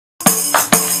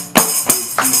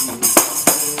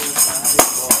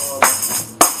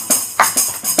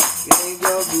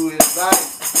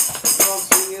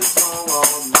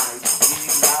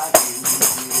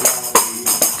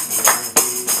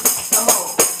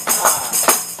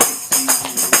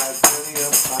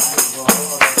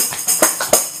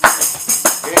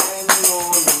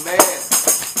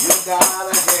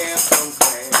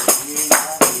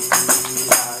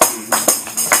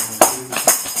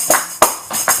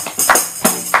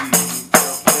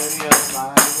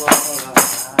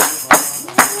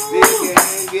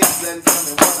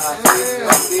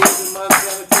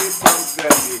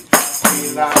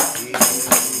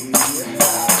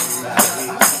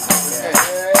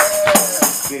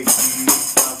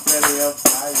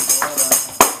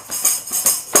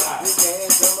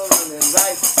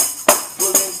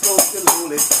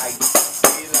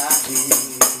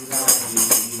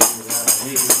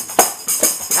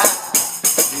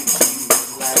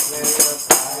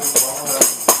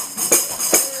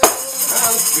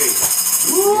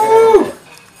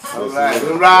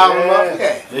Round them up,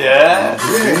 yeah.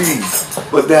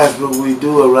 But that's what we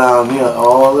do around here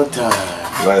all the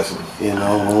time. Bless you. You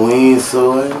know, when we ain't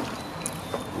sewing,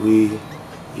 we,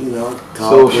 you know,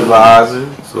 socializing.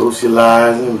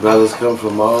 Brothers come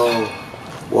from all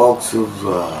walks of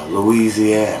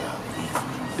Louisiana.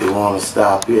 They want to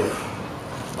stop here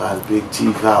by the Big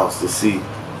Chief House to see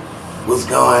what's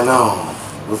going on,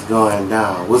 what's going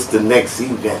down, what's the next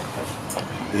event,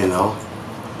 you know,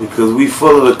 because we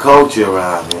full of the culture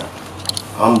around here.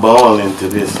 I'm born into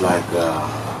this like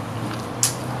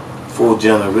 4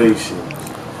 generations.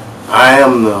 I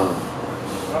am the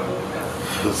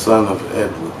son of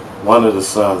Edward, one of the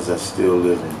sons that's still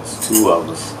living. There's 2 of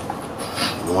us.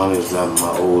 One is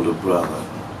my older brother,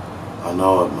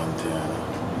 Arnold Montana.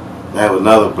 I have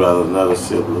another brother, another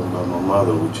sibling by my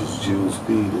mother, which is Jules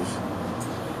Peters.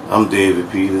 I'm David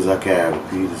Peters. I carry the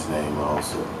Peters name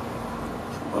also.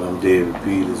 But I'm David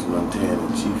Peters, Montana,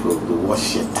 chief of the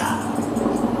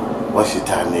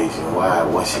Washita Nation. Why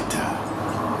Washita?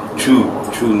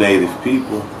 True native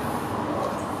people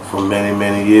from many,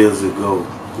 many years ago.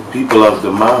 The people of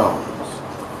the mounds.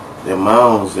 The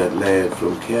mounds that led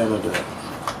from Canada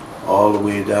all the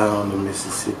way down to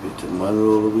Mississippi to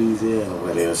Monroe, Louisiana,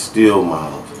 where there are still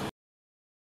mounds.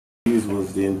 These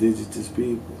was the indigenous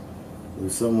people. It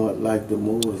was somewhat like the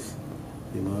Moors.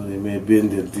 You know, they may have been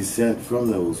the descent from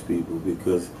those people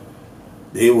because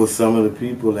they were some of the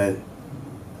people that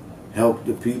helped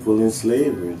the people in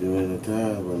slavery during the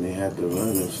time when they had to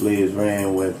run. The slaves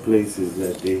ran where places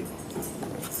that they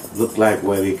looked like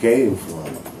where they came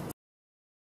from.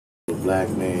 The black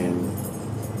man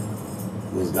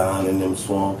was down in them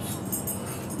swamps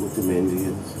with them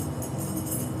Indians,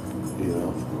 you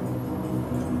know.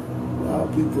 A lot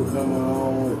of people come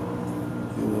along with,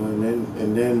 you know,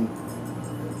 and then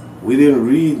we didn't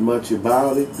read much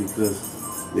about it because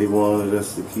they wanted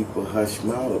us to keep a hush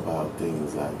mouth about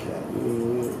things like that. You know,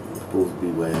 we're supposed to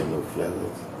be wearing no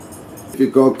feathers. If you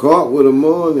got caught with them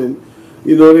on, and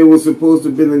you know, they were supposed to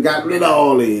have been and got rid of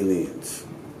all the Indians.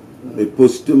 They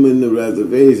pushed them in the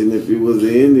reservation. If you was an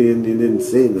Indian, you didn't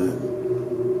say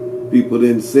nothing. People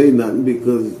didn't say nothing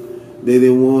because they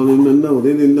didn't want them to know.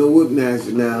 They didn't know what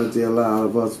nationality a lot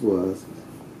of us was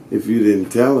if you didn't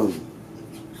tell them.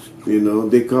 You know,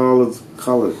 they call us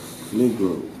colored,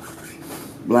 Negroes,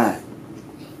 black,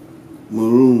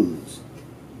 maroons.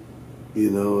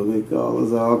 You know, they call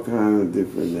us all kinds of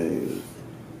different names.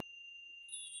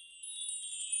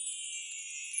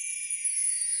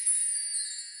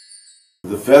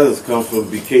 The feathers come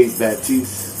from Bicate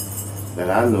Baptiste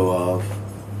that I know of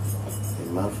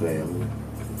in my family.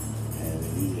 And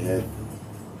he had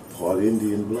part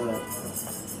Indian blood,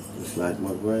 just like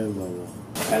my grandmother.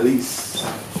 Alice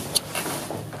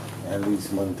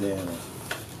Montana,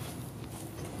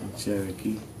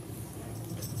 Cherokee.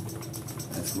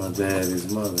 That's my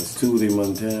daddy's mother. It's Tootie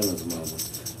Montana's mother.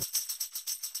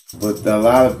 But a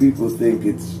lot of people think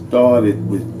it started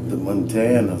with the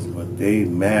Montanas, but they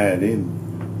married in.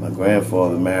 My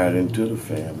grandfather married into the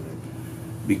family.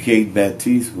 Bicate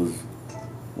Baptiste was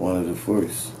one of the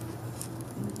first.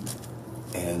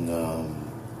 And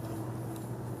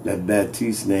that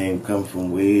Baptiste name comes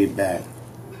from way back.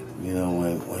 You know,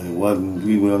 when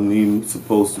we weren't even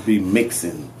supposed to be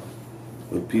mixing,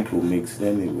 but people mixed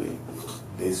anyway.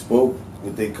 They spoke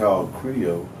what they called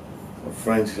Creole, a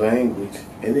French language,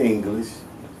 and English.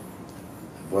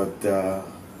 But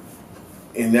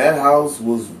in that house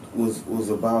was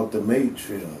about the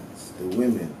matrons, the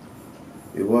women.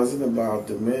 It wasn't about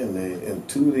the men. And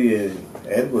Tootie and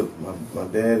Edward, my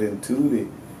dad and Tootie,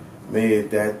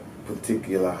 made that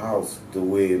particular house the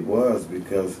way it was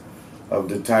because of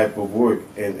the type of work.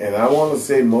 And I want to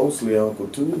say mostly Uncle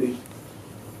Tootie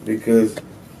because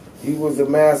he was a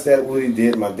master at what he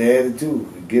did. My daddy too.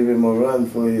 Give him a run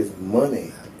for his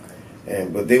money.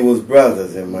 But they was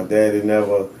brothers, and my daddy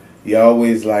he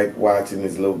always liked watching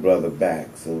his little brother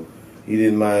back, so he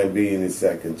didn't mind being his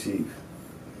second chief.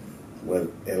 But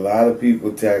a lot of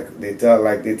people talk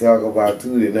about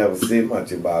Tootie, they never say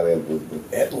much about Edward.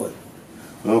 But Edward,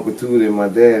 Uncle Tootie and my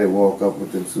daddy walk up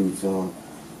with them suits on.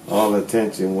 All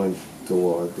attention went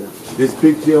toward them. This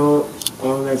picture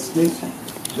on that stick,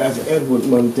 that's Edward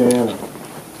Montana.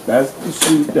 That's the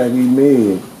suit that he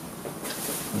made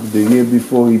the year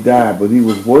before he died, but he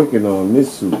was working on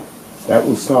this suit. That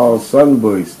was called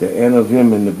Sunburst, the end of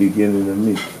him and the beginning of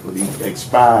me. But he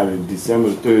expired on December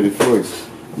 31st,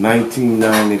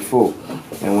 1994.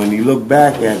 And when he looked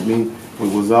back at me,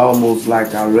 it was almost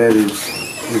like I read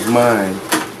his mind.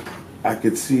 I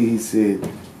could see he said,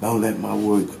 "Don't let my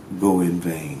work go in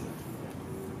vain."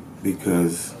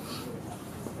 Because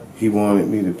he wanted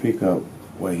me to pick up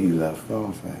where he left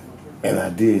off at. And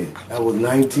I did. That was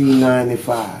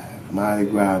 1995, Mardi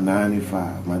Gras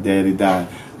 95. My daddy died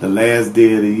the last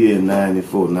day of the year in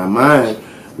 94. Now mine,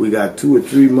 we got 2 or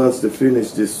 3 months to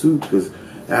finish this suit, because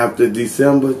after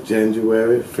December,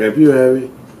 January,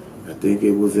 February, I think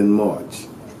it was in March,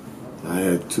 I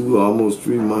had 2, almost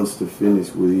 3 months to finish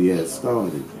what he had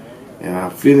started. And I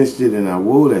finished it and I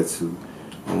wore that suit.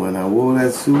 And when I wore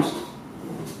that suit,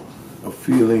 a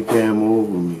feeling came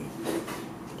over me.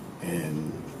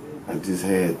 And I just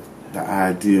had the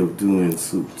idea of doing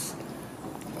suits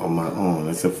on my own.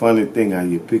 It's a funny thing how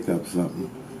you pick up something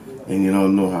and you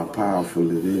don't know how powerful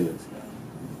it is.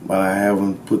 But I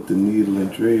haven't put the needle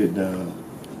and thread down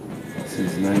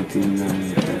since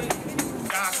 1993.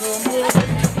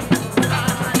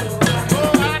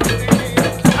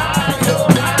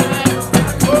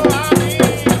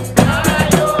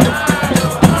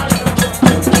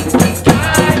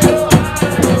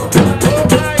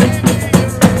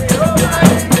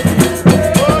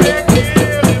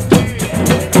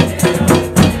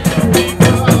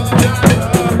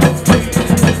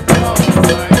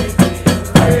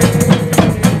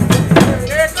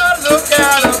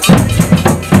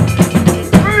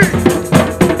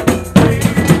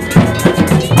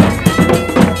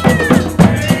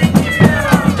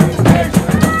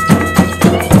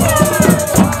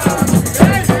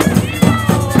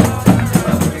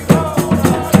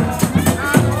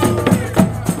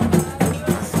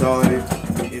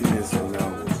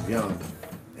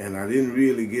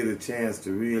 Chance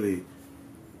to really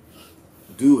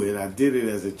do it. I did it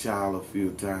as a child a few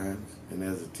times, and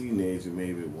as a teenager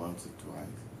maybe once or twice.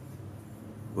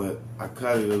 But I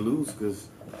cut it loose because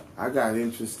I got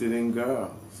interested in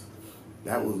girls.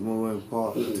 That was more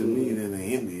important to me than an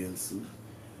Indian suit.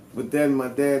 But then my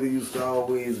daddy used to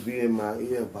always be in my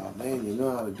ear about, man, you know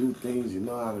how to do things, you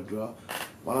know how to draw.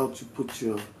 Why don't you put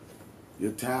your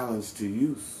talents to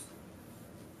use?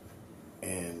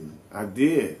 And I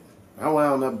did. I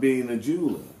wound up being a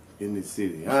jeweler in the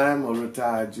city. I'm a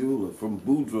retired jeweler from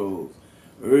Boudreaux's,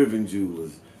 Irving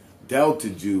Jewelers, Delta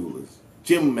Jewelers,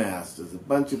 Gym Masters, a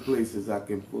bunch of places I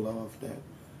can pull off that.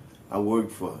 I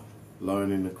worked for,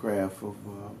 learning the craft of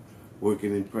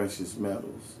working in precious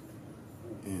metals,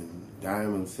 and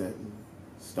diamond setting,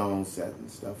 stone setting,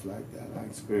 stuff like that. I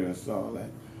experienced all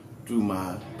that through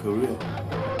my career.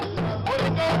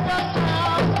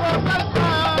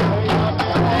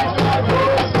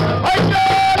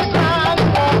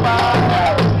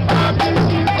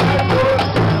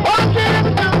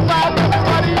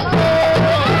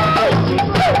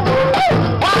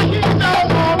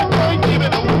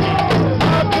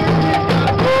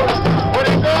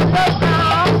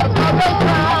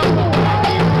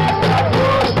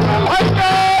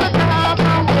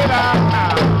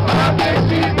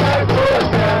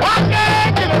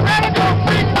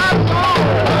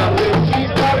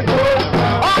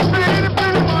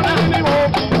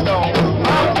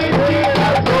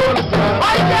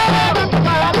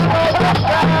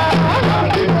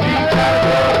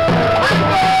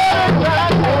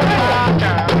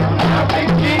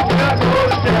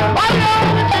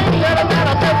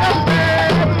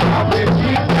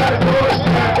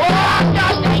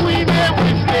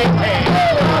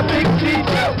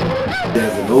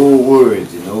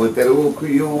 That old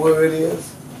Creole word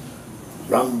is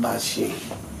rambache.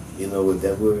 You know what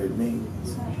that word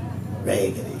means?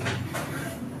 Raggedy.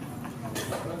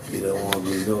 You don't want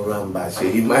to no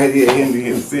rambache. You might hear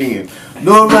Indians singing,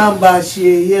 no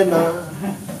rambache here now,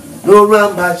 no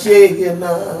rambache here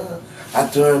now. I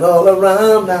turn all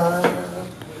around now,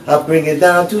 I bring it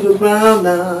down to the ground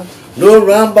now, no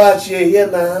rambache here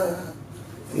now.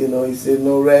 You know, he said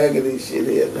no raggedy shit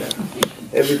here now.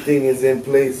 Everything is in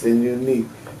place and unique.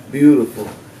 Beautiful.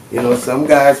 You know, some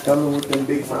guys coming with them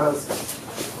big monsters,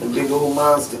 them big old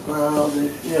monster crowns,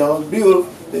 and, you know, beautiful,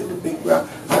 the big crowd.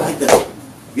 I like that.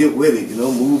 Get with it, you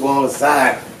know, move on the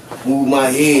side, move my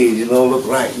head, you know, look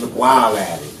right, look wild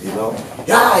at it, you know.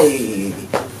 Yay!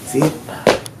 See?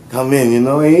 Come in, you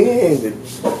know,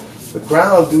 the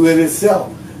crown do it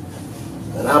itself.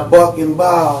 And I buck and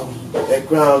bow, that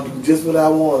crown do just what I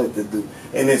want it to do.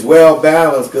 And it's well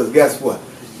balanced, because guess what?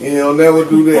 You know, never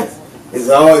do this. It's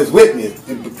always with me.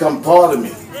 It become part of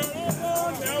me.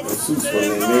 The suits, when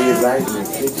they made right and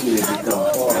eventually it become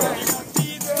part of me.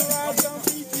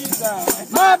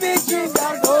 My big cheese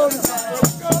got golden sign.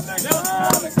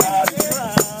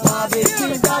 My big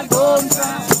cheese got golden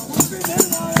sign.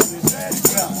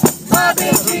 My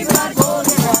big cheese got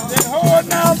golden sign. Hold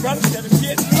now, brother, get it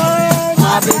getting low.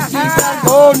 My big cheese got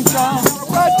golden sign.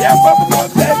 My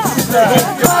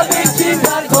big cheese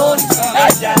got golden sign.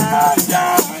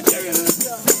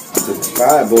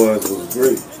 Spy Boys was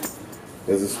great.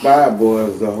 Because the Spy Boy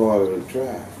was the heart of the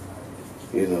tribe.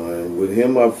 You know, and with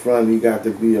him up front, he got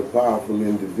to be a powerful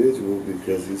individual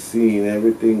because he's seen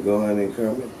everything going and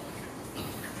coming.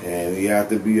 And he had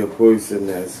to be a person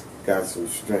that's got some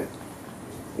strength.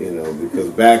 You know, because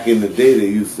back in the day, they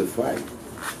used to fight.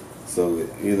 So,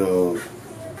 you know,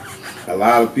 a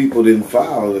lot of people didn't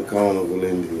follow the Carnival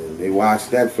Indian. They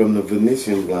watched that from the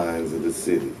Venetian blinds of the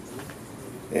city.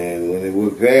 And when they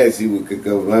would pass, you could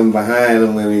go run behind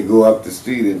them when they go up the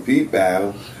street and peep at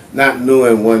them, not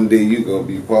knowing one day you're going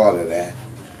to be part of that,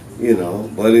 you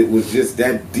know. But it was just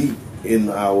that deep in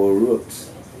our roots.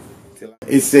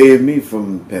 It saved me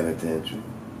from penitentiary,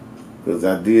 because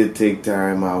I did take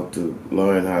time out to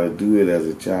learn how to do it as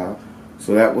a child.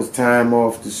 So that was time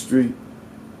off the street,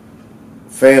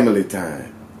 family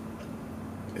time.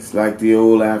 It's like the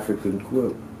old African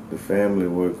quilt. The family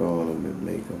work on them and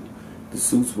make them. The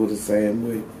suits were the same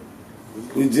way.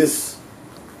 We just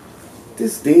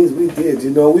things we did. You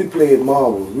know, we played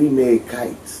marbles. We made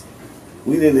kites.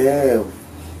 We didn't have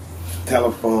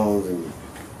telephones and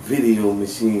video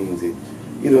machines. And,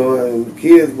 you know, and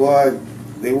kids, boy,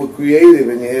 they were creative,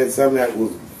 and they had something that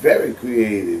was very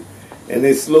creative. And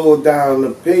they slowed down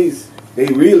the pace. They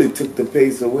really took the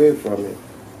pace away from it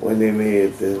when they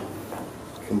made the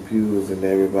computers and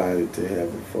everybody to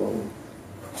have a phone.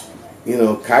 You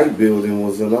know, kite building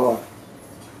was an art.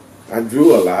 I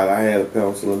drew a lot. I had a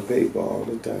pencil and paper all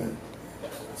the time.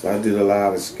 So I did a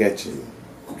lot of sketching,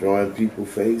 drawing people's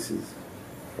faces.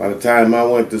 By the time I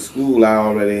went to school, I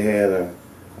already had a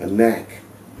knack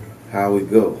how it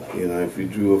go. You know, if you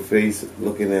drew a face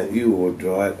looking at you, or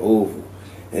draw it oval,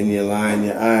 and you line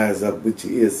your eyes up with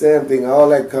your ears. Same thing, all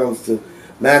that comes to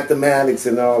mathematics,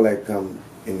 and all that come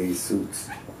in these suits.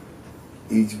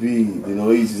 Each bead, you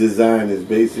know, each design is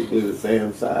basically the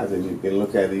same size, and you can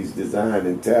look at each design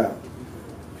and tell.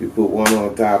 If you put one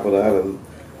on top of the other,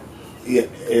 yeah,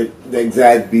 the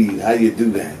exact bead, how you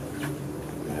do that?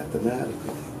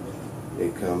 Mathematically.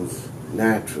 It comes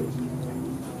natural.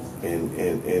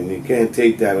 And you can't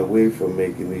take that away from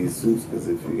making these suits, because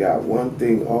if you got one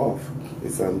thing off,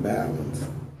 it's unbalanced.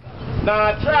 Now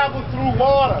I traveled through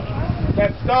water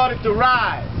that started to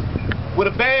rise, with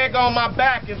a bag on my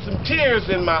back and some tears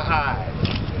in my eyes.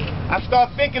 I start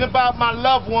thinking about my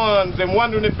loved ones and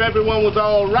wondering if everyone was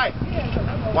all right.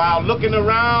 While looking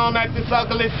around at this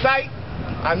ugly sight,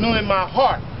 I knew in my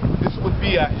heart this would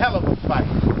be a hell of a fight.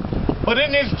 But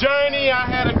in this journey, I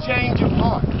had a change of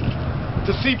heart.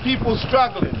 To see people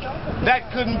struggling, that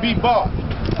couldn't be bought.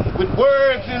 With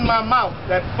words in my mouth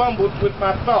that fumbled with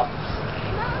my thoughts.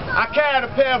 I carried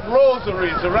a pair of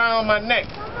rosaries around my neck.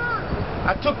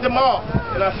 I took them off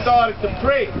and I started to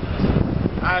pray.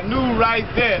 I knew right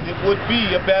then it would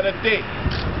be a better day.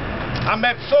 I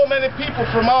met so many people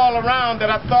from all around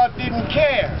that I thought didn't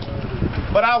care.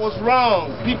 But I was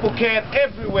wrong. People cared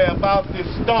everywhere about this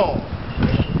storm.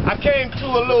 I came to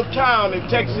a little town in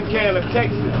Texarkana,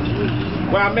 Texas,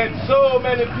 where I met so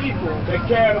many people that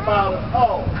cared about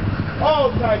us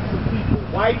all types of people,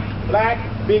 white, black,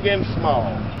 big and small.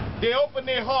 They opened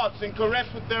their hearts and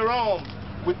caressed with their arms,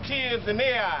 with tears in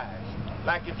their eyes,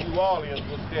 like if New Orleans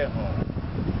was their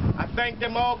home. I thank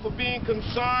them all for being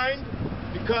concerned,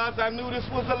 because I knew this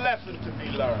was a lesson to be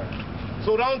learned.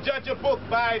 So don't judge a book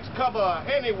by its cover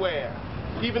anywhere,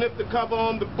 even if the cover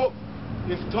on the book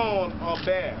is torn or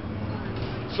bare.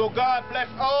 So God bless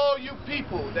all you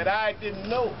people that I didn't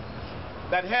know,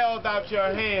 that held out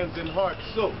your hands and hearts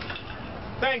so.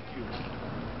 Thank you.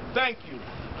 Thank you.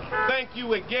 Thank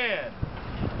you again.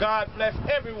 God bless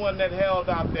everyone that held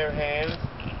out their hands.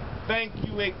 Thank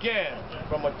you again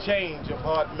from a change of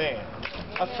heart man.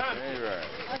 Asante.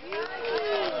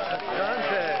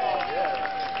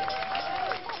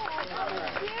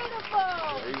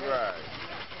 Beautiful.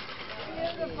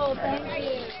 Beautiful, thank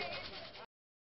you.